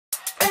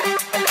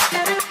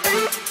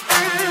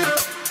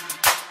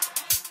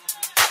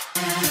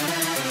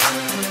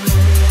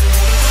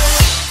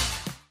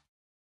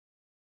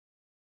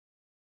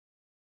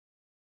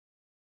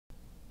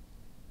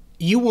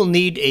You will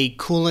need a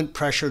coolant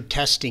pressure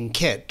testing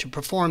kit to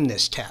perform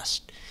this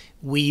test.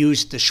 We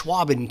used the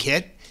Schwaben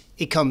kit.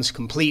 It comes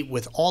complete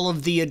with all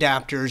of the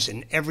adapters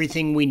and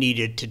everything we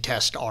needed to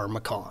test our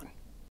Macan.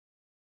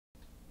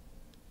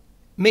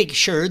 Make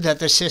sure that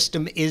the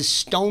system is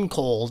stone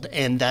cold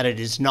and that it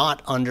is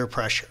not under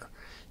pressure.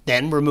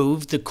 Then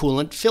remove the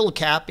coolant fill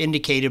cap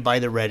indicated by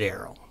the red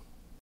arrow.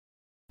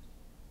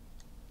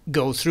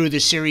 Go through the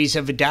series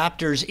of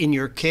adapters in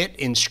your kit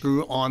and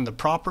screw on the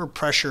proper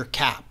pressure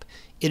cap.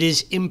 It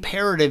is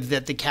imperative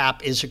that the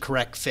cap is a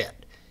correct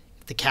fit.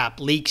 If the cap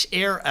leaks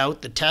air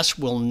out, the test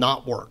will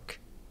not work.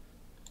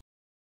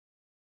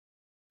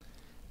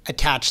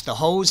 Attach the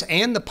hose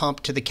and the pump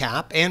to the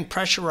cap and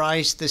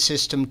pressurize the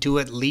system to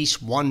at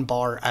least 1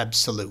 bar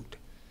absolute.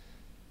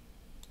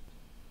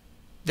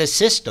 The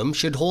system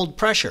should hold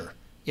pressure.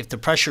 If the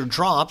pressure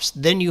drops,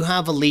 then you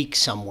have a leak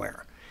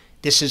somewhere.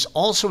 This is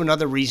also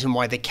another reason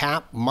why the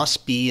cap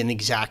must be an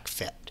exact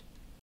fit.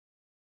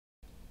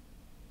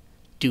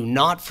 Do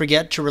not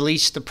forget to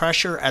release the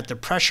pressure at the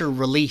pressure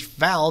relief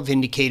valve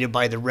indicated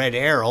by the red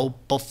arrow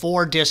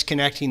before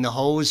disconnecting the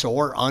hose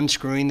or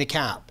unscrewing the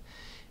cap.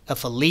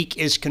 If a leak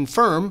is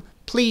confirmed,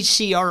 please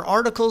see our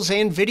articles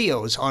and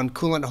videos on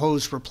coolant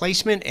hose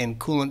replacement and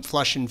coolant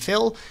flush and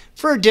fill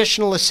for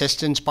additional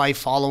assistance by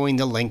following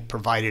the link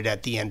provided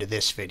at the end of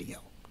this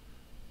video.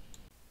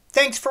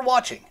 Thanks for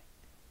watching.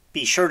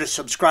 Be sure to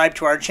subscribe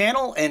to our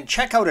channel and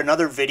check out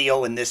another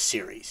video in this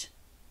series.